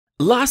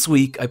Last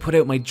week, I put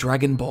out my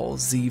Dragon Ball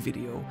Z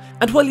video,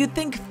 and while you'd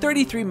think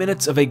 33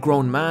 minutes of a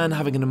grown man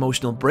having an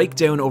emotional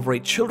breakdown over a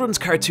children's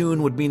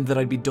cartoon would mean that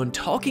I'd be done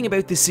talking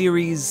about the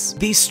series,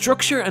 the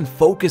structure and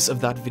focus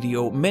of that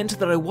video meant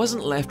that I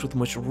wasn't left with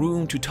much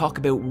room to talk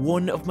about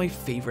one of my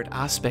favourite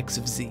aspects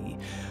of Z,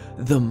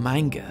 the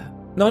manga.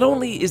 Not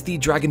only is the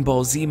Dragon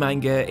Ball Z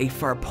manga a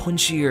far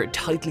punchier,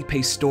 tightly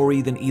paced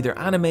story than either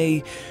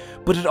anime,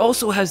 but it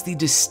also has the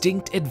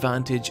distinct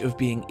advantage of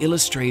being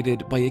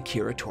illustrated by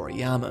Akira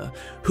Toriyama,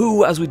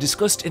 who, as we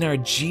discussed in our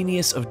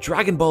Genius of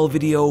Dragon Ball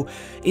video,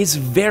 is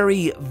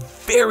very,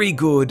 very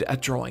good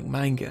at drawing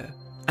manga.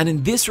 And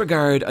in this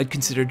regard, I'd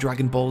consider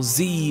Dragon Ball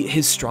Z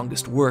his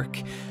strongest work.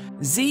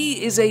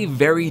 Z is a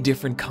very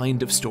different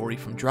kind of story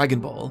from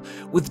Dragon Ball.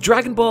 With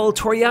Dragon Ball,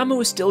 Toriyama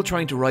was still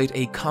trying to write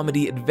a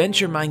comedy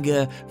adventure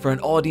manga for an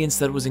audience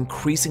that was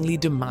increasingly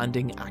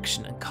demanding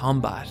action and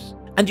combat.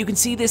 And you can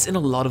see this in a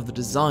lot of the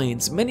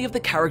designs. Many of the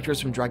characters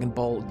from Dragon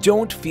Ball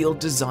don't feel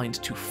designed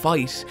to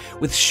fight,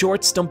 with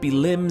short, stumpy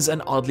limbs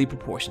and oddly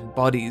proportioned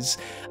bodies.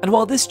 And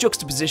while this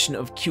juxtaposition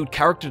of cute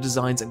character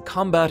designs and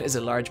combat is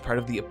a large part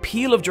of the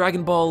appeal of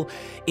Dragon Ball,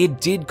 it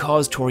did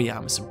cause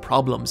Toriyama some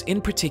problems, in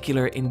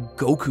particular in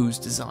Goku's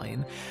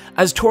design,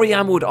 as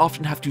Toriyama would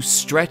often have to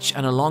stretch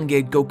and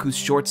elongate Goku's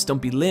short,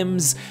 stumpy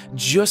limbs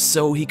just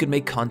so he could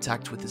make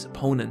contact with his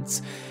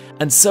opponents.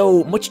 And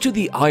so, much to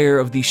the ire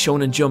of the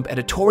Shonen Jump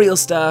editorial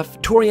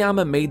staff,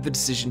 Toriyama made the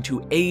decision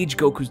to age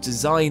Goku's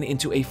design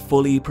into a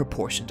fully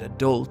proportioned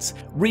adult,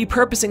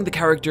 repurposing the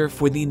character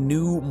for the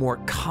new, more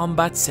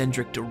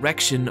combat-centric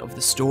direction of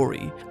the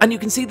story. And you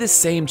can see this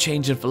same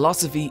change in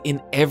philosophy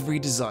in every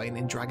design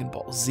in Dragon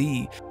Ball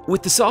Z,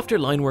 with the softer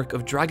line work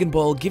of Dragon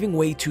Ball giving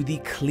way to the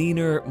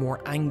cleaner,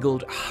 more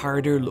angled,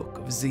 harder look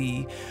of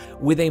Z,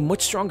 with a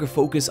much stronger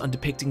focus on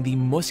depicting the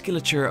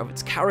musculature of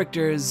its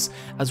characters,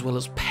 as well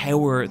as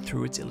power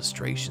through its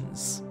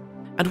illustrations.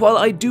 And while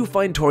I do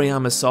find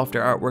Toriyama's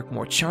softer artwork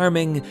more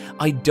charming,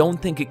 I don't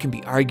think it can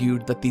be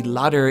argued that the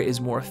latter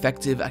is more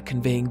effective at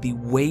conveying the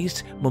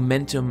weight,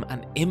 momentum,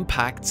 and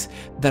impact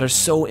that are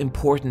so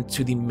important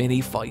to the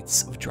mini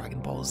fights of Dragon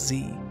Ball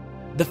Z.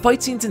 The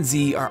fight scenes in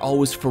Z are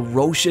always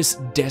ferocious,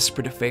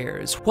 desperate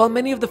affairs. While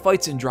many of the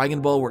fights in Dragon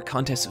Ball were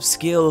contests of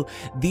skill,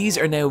 these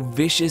are now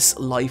vicious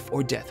life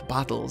or death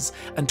battles,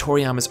 and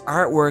Toriyama's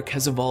artwork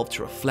has evolved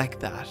to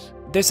reflect that.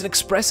 There's an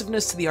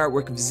expressiveness to the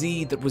artwork of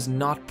Z that was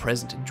not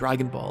present in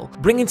Dragon Ball,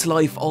 bringing to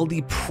life all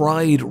the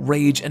pride,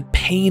 rage, and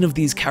pain of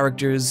these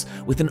characters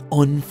with an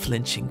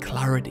unflinching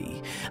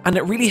clarity. And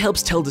it really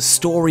helps tell the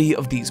story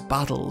of these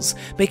battles,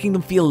 making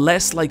them feel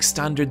less like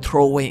standard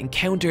throwaway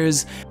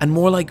encounters and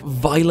more like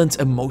violent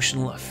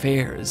emotional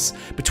affairs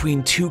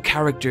between two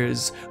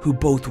characters who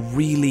both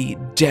really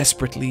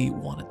desperately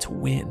wanted to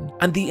win.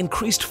 And the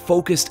increased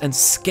focus and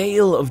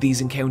scale of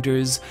these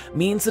encounters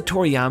means that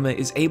Toriyama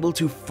is able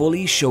to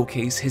fully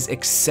showcase his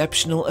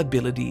exceptional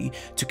ability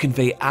to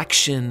convey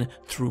action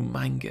through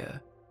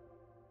manga.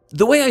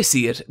 The way I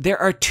see it, there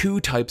are two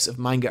types of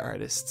manga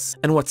artists,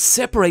 and what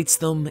separates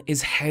them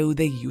is how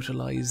they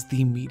utilize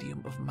the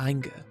medium of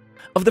manga.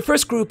 Of the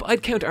first group,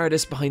 I'd count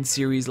artists behind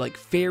series like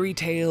Fairy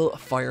Tail,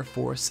 Fire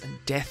Force, and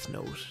Death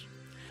Note.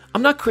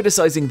 I'm not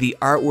criticizing the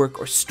artwork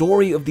or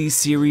story of these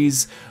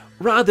series,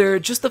 rather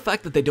just the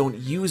fact that they don't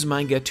use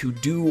manga to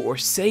do or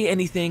say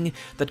anything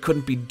that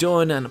couldn't be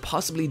done and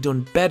possibly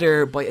done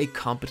better by a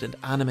competent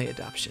anime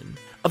adaptation.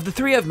 Of the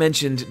three I've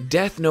mentioned,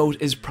 Death Note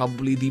is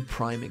probably the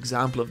prime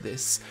example of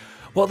this.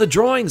 While the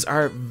drawings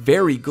are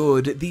very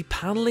good, the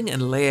paneling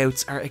and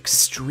layouts are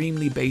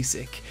extremely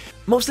basic.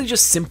 Mostly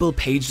just simple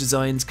page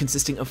designs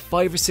consisting of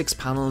 5 or 6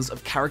 panels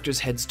of characters'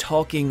 heads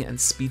talking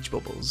and speech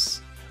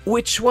bubbles,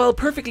 which, while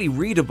perfectly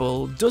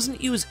readable,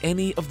 doesn't use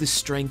any of the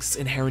strengths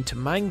inherent to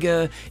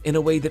manga in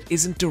a way that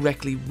isn't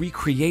directly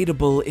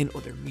recreatable in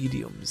other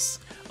mediums.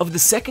 Of the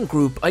second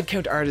group, I'd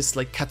count artists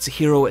like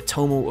Katsuhiro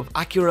Otomo of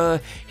Akira,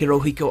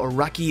 Hirohiko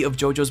Araki of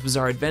JoJo's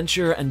Bizarre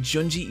Adventure, and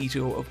Junji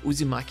Ito of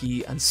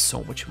Uzumaki, and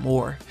so much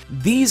more.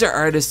 These are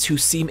artists who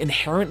seem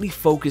inherently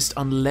focused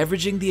on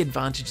leveraging the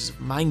advantages of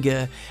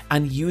manga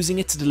and using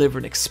it to deliver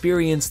an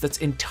experience that's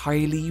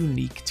entirely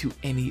unique to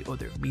any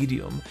other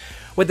medium.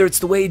 Whether it's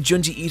the way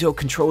Junji Ito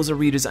controls a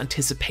reader's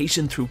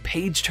anticipation through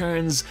page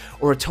turns,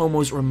 or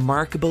Otomo's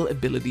remarkable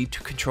ability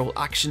to control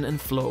action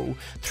and flow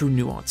through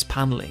nuanced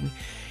paneling.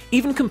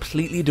 Even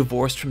completely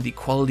divorced from the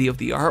quality of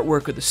the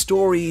artwork or the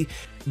story,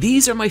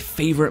 these are my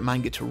favourite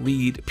manga to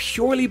read,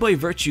 purely by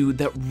virtue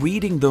that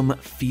reading them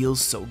feels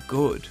so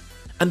good.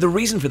 And the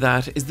reason for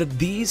that is that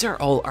these are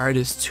all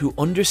artists who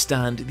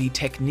understand the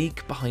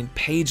technique behind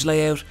page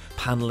layout,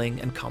 paneling,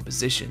 and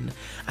composition,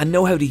 and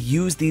know how to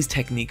use these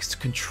techniques to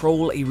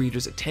control a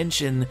reader's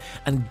attention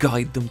and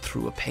guide them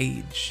through a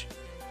page.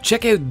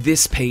 Check out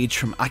this page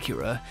from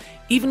Akira.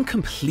 Even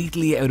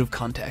completely out of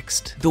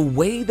context, the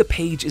way the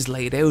page is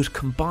laid out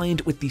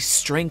combined with the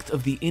strength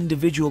of the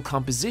individual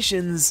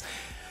compositions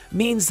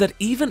means that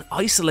even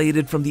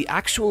isolated from the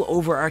actual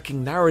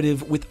overarching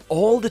narrative with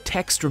all the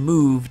text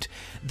removed,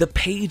 the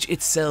page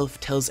itself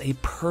tells a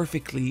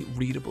perfectly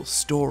readable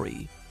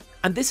story.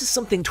 And this is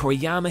something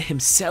Toriyama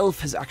himself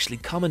has actually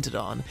commented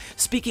on.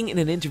 Speaking in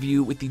an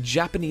interview with the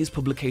Japanese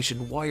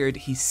publication Wired,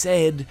 he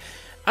said,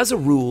 "As a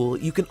rule,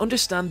 you can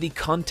understand the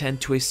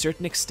content to a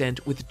certain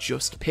extent with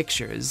just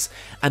pictures,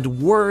 and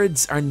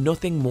words are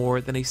nothing more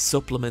than a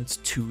supplement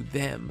to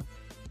them."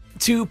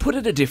 To put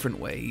it a different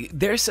way,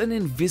 there's an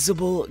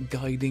invisible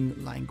guiding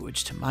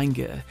language to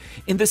manga,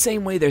 in the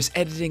same way there's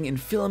editing in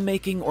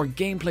filmmaking or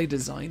gameplay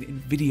design in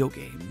video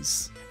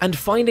games. And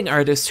finding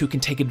artists who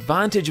can take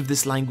advantage of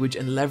this language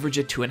and leverage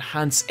it to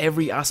enhance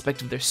every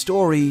aspect of their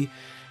story,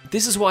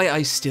 this is why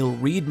I still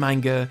read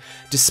manga,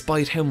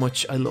 despite how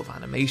much I love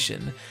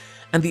animation.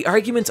 And the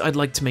argument I'd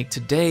like to make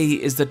today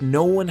is that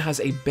no one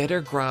has a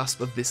better grasp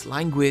of this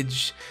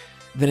language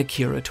than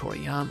Akira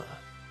Toriyama.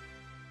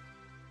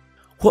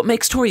 What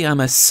makes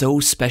Toriyama so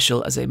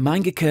special as a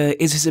mangaka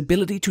is his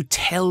ability to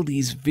tell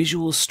these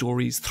visual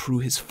stories through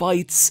his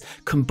fights,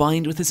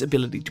 combined with his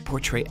ability to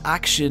portray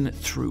action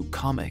through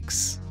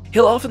comics.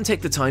 He'll often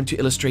take the time to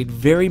illustrate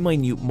very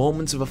minute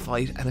moments of a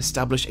fight and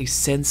establish a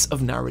sense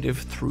of narrative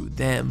through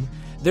them.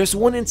 There's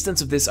one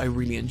instance of this I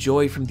really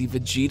enjoy from the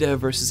Vegeta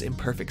vs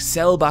Imperfect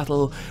Cell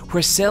battle,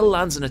 where Cell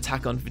lands an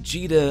attack on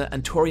Vegeta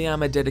and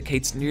Toriyama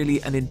dedicates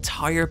nearly an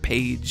entire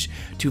page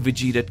to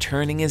Vegeta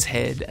turning his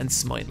head and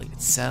smiling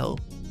at Cell.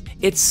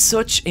 It's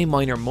such a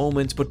minor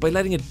moment, but by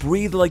letting it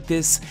breathe like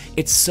this,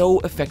 it so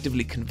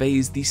effectively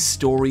conveys the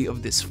story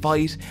of this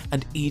fight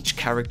and each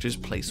character's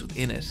place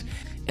within it,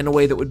 in a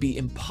way that would be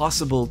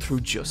impossible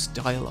through just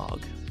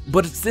dialogue.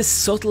 But it's this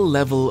subtle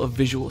level of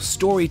visual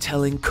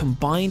storytelling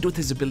combined with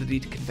his ability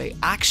to convey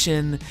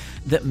action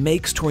that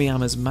makes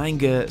Toriyama's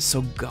manga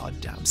so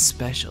goddamn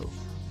special.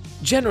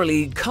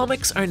 Generally,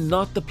 comics are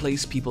not the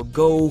place people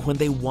go when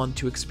they want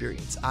to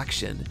experience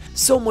action.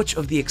 So much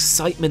of the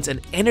excitement and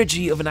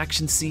energy of an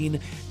action scene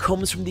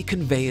comes from the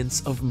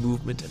conveyance of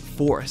movement and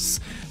force,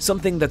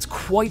 something that's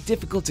quite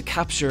difficult to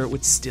capture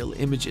with still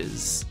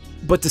images.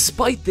 But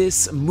despite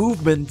this,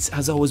 movement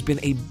has always been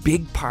a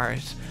big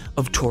part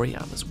of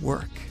Toriyama's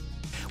work.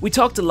 We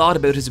talked a lot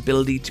about his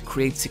ability to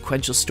create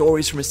sequential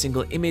stories from a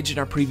single image in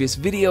our previous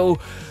video,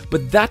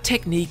 but that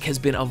technique has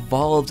been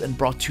evolved and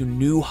brought to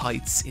new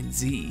heights in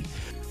Z.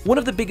 One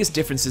of the biggest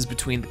differences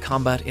between the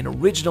combat in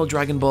original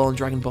Dragon Ball and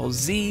Dragon Ball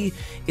Z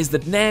is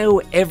that now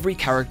every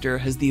character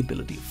has the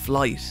ability of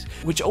flight,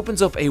 which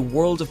opens up a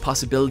world of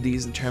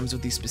possibilities in terms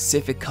of the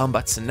specific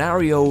combat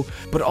scenario,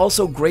 but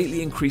also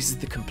greatly increases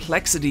the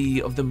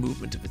complexity of the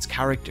movement of its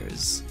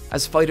characters,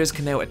 as fighters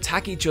can now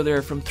attack each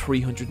other from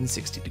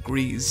 360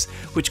 degrees,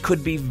 which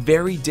could be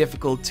very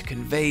difficult to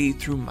convey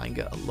through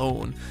manga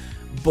alone.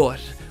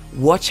 But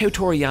watch how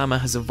Toriyama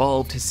has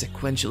evolved his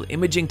sequential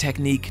imaging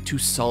technique to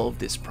solve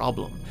this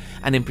problem,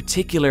 and in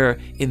particular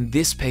in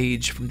this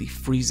page from the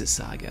Frieza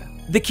saga.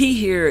 The key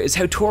here is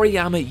how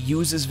Toriyama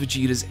uses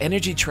Vegeta's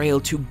energy trail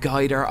to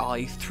guide our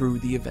eye through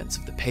the events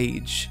of the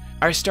page.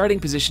 Our starting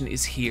position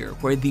is here,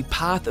 where the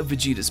path of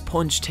Vegeta's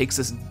punch takes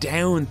us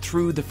down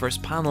through the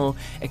first panel,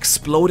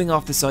 exploding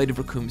off the side of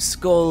Rakum's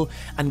skull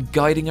and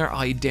guiding our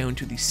eye down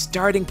to the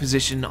starting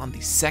position on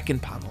the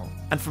second panel.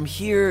 And from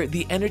here,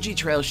 the energy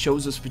trail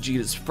shows us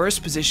Vegeta's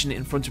first position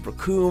in front of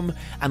Rakum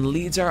and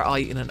leads our eye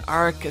in an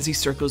arc as he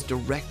circles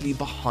directly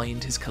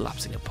behind his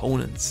collapsing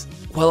opponents,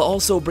 while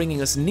also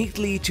bringing us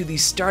neatly to the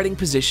starting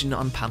position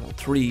on panel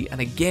 3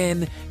 and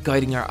again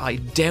guiding our eye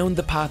down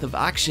the path of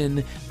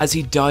action as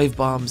he dive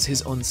bombs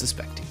his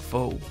unsuspecting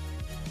foe.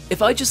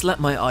 If I just let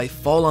my eye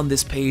fall on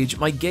this page,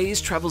 my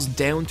gaze travels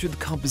down through the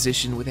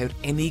composition without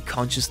any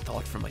conscious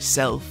thought for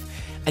myself.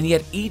 And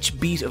yet each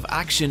beat of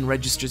action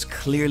registers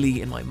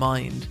clearly in my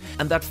mind,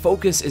 and that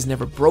focus is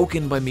never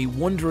broken by me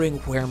wondering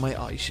where my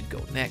eye should go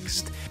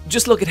next.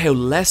 Just look at how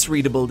less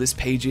readable this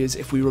page is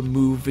if we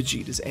remove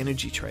Vegeta's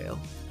energy trail.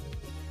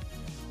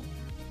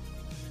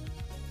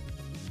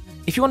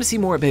 If you want to see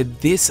more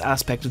about this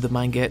aspect of the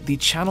manga, the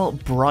channel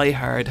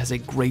Brihard has a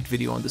great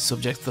video on the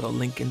subject that I'll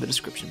link in the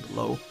description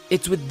below.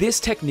 It's with this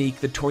technique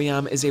that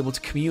Toriyama is able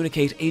to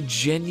communicate a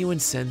genuine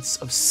sense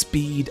of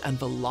speed and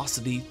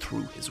velocity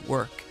through his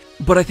work.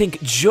 But I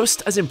think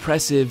just as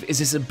impressive is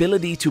his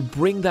ability to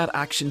bring that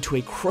action to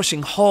a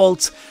crushing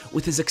halt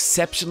with his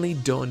exceptionally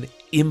done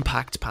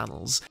impact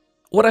panels.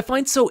 What I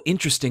find so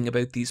interesting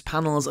about these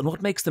panels and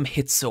what makes them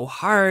hit so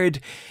hard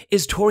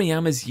is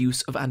Toriyama's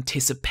use of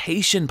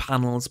anticipation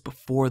panels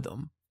before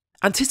them.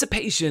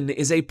 Anticipation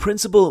is a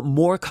principle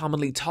more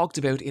commonly talked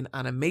about in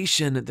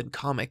animation than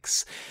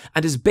comics,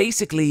 and is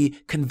basically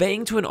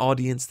conveying to an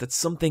audience that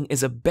something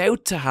is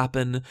about to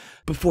happen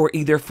before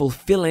either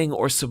fulfilling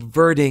or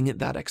subverting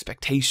that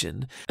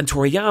expectation. And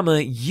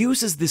Toriyama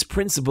uses this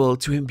principle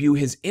to imbue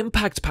his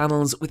impact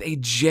panels with a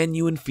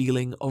genuine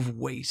feeling of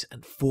weight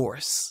and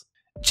force.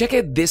 Check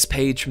out this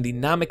page from the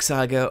Namek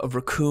saga of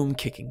Rakum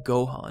kicking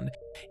Gohan.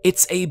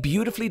 It's a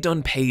beautifully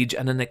done page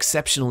and an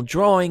exceptional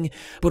drawing,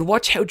 but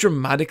watch how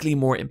dramatically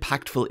more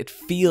impactful it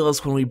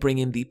feels when we bring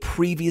in the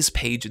previous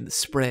page in the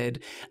spread,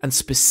 and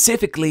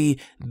specifically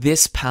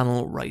this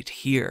panel right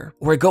here,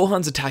 where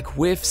Gohan's attack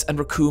whiffs and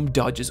Rakum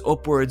dodges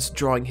upwards,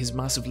 drawing his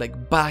massive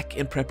leg back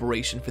in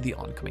preparation for the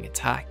oncoming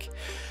attack.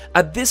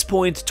 At this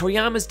point,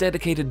 Toriyama's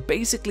dedicated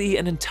basically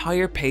an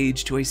entire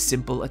page to a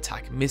simple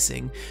attack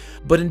missing,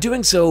 but in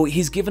doing so,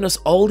 he's given us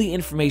all the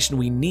information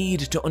we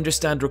need to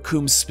understand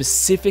Rakum's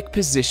specific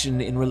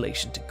position in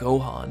relation to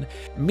Gohan,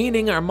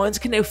 meaning our minds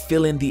can now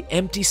fill in the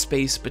empty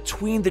space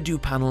between the two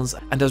panels,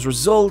 and as a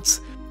result,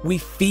 we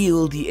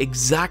feel the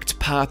exact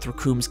path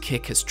Rakum's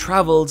kick has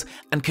travelled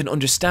and can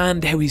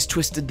understand how he's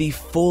twisted the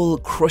full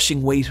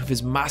crushing weight of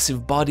his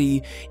massive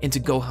body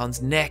into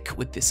Gohan's neck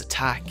with this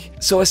attack.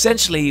 So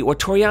essentially, what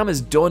Toriyama's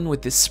done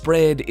with this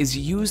spread is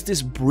use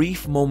this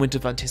brief moment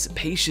of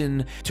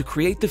anticipation to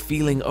create the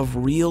feeling of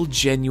real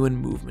genuine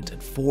movement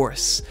and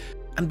force.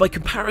 And by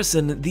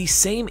comparison, the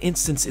same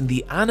instance in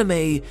the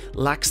anime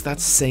lacks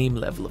that same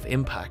level of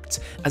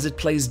impact, as it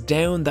plays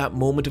down that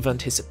moment of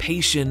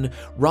anticipation,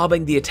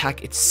 robbing the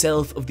attack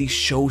itself of the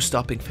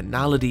show-stopping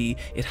finality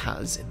it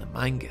has in the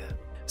manga.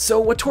 So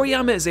what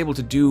Toriyama is able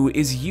to do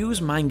is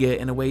use manga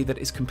in a way that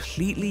is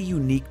completely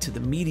unique to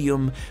the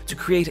medium to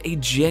create a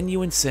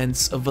genuine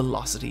sense of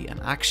velocity and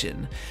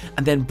action,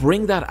 and then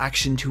bring that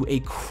action to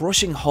a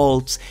crushing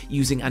halt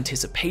using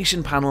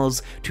anticipation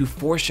panels to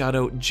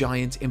foreshadow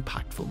giant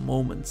impactful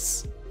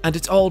moments. And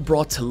it's all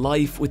brought to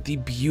life with the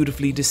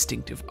beautifully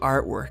distinctive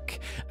artwork,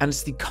 and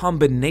it's the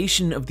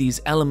combination of these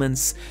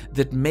elements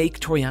that make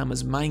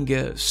Toriyama's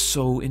manga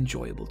so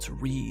enjoyable to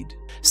read.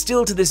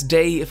 Still to this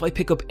day, if I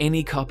pick up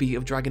any copy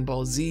of Dragon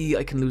Ball Z,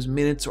 I can lose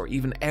minutes or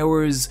even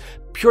hours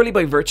purely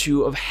by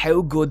virtue of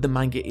how good the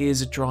manga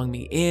is at drawing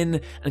me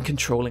in and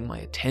controlling my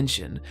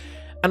attention.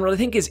 And what I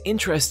think is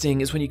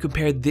interesting is when you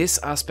compare this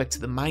aspect to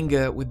the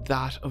manga with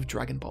that of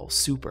Dragon Ball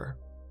Super.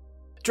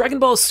 Dragon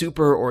Ball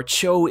Super, or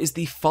Cho, is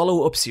the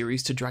follow-up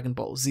series to Dragon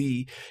Ball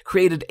Z,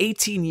 created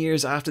 18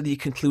 years after the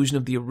conclusion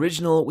of the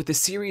original, with the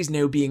series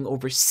now being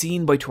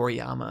overseen by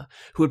Toriyama,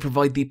 who would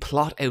provide the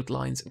plot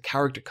outlines and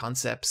character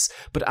concepts,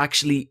 but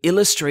actually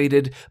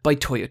illustrated by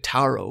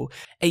Toyotaro,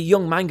 a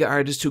young manga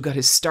artist who got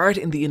his start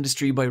in the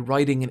industry by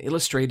writing and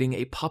illustrating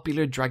a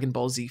popular Dragon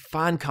Ball Z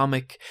fan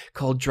comic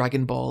called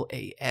Dragon Ball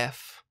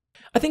AF.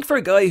 I think for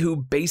a guy who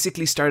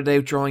basically started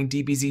out drawing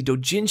DBZ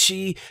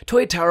doujinshi,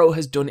 Toyotaro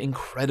has done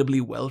incredibly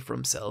well for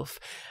himself.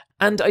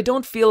 And I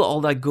don't feel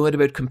all that good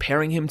about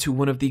comparing him to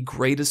one of the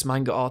greatest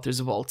manga authors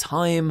of all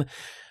time,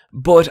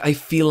 but I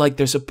feel like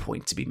there's a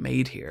point to be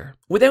made here.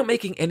 Without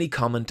making any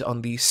comment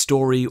on the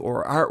story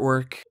or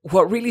artwork,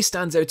 what really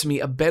stands out to me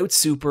about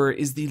Super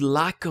is the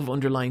lack of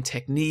underlying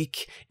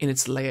technique in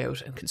its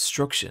layout and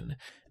construction.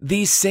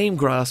 The same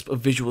grasp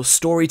of visual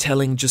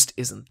storytelling just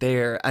isn't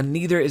there, and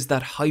neither is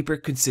that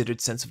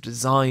hyper-considered sense of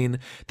design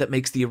that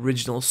makes the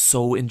original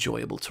so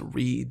enjoyable to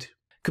read.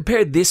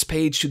 Compare this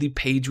page to the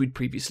page we'd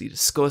previously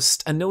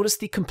discussed, and notice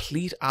the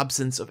complete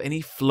absence of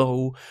any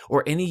flow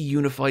or any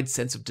unified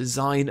sense of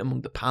design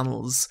among the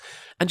panels,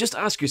 and just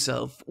ask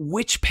yourself,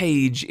 which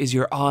page is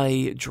your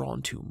eye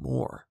drawn to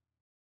more?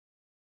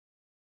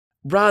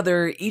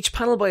 Rather, each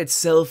panel by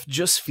itself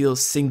just feels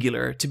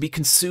singular, to be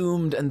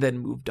consumed and then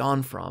moved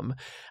on from,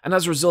 and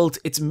as a result,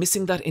 it's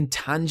missing that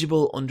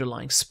intangible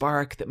underlying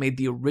spark that made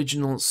the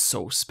original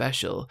so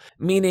special,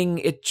 meaning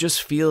it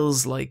just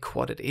feels like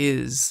what it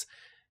is,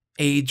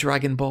 a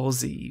Dragon Ball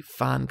Z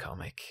fan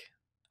comic.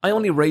 I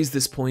only raise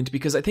this point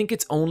because I think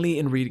it's only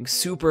in reading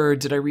Super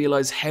did I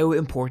realize how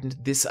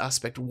important this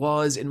aspect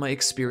was in my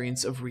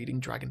experience of reading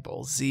Dragon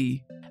Ball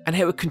Z, and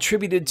how it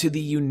contributed to the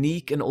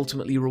unique and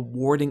ultimately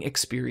rewarding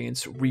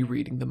experience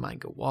rereading the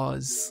manga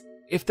was.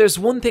 If there's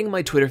one thing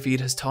my Twitter feed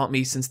has taught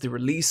me since the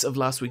release of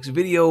last week's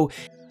video,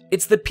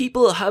 it's that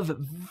people have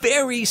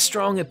very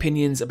strong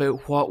opinions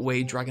about what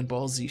way Dragon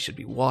Ball Z should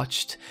be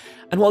watched.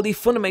 And while the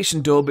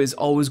Funimation dub is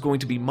always going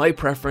to be my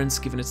preference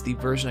given it's the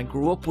version I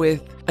grew up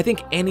with, I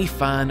think any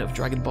fan of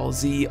Dragon Ball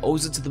Z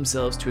owes it to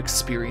themselves to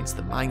experience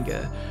the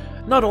manga.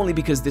 Not only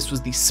because this was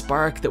the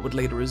spark that would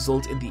later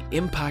result in the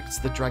impacts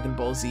that Dragon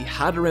Ball Z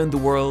had around the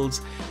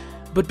world,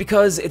 but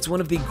because it's one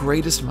of the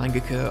greatest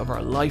mangaka of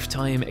our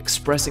lifetime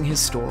expressing his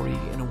story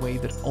in a way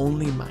that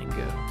only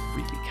manga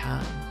really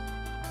can.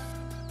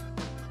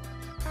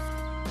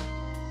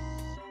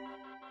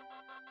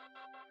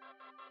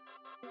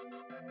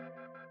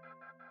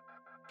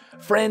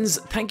 Friends,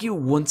 thank you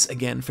once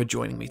again for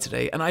joining me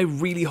today, and I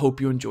really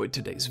hope you enjoyed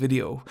today's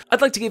video. I'd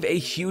like to give a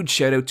huge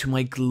shout out to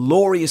my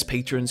glorious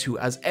patrons who,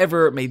 as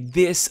ever, made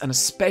this and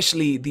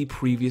especially the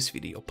previous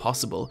video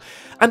possible.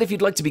 And if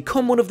you'd like to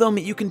become one of them,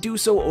 you can do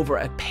so over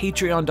at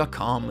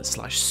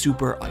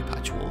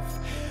patreon.com/supereyepatchwolf.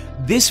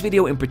 This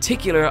video in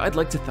particular, I'd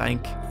like to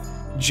thank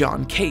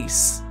John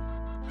Case,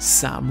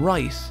 Sam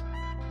Wright,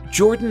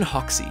 Jordan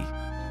Hoxie,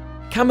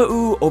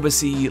 Kamau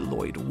Obasi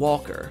Lloyd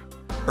Walker,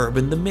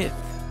 Urban the Myth,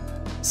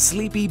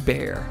 Sleepy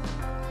Bear,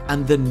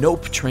 and the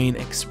Nope Train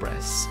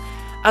Express.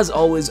 As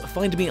always,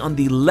 find me on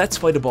the Let's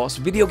Fight a Boss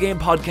video game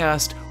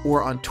podcast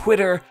or on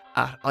Twitter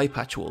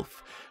 @eyepatchwolf.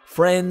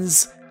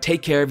 Friends,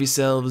 take care of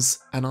yourselves,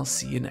 and I'll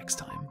see you next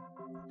time.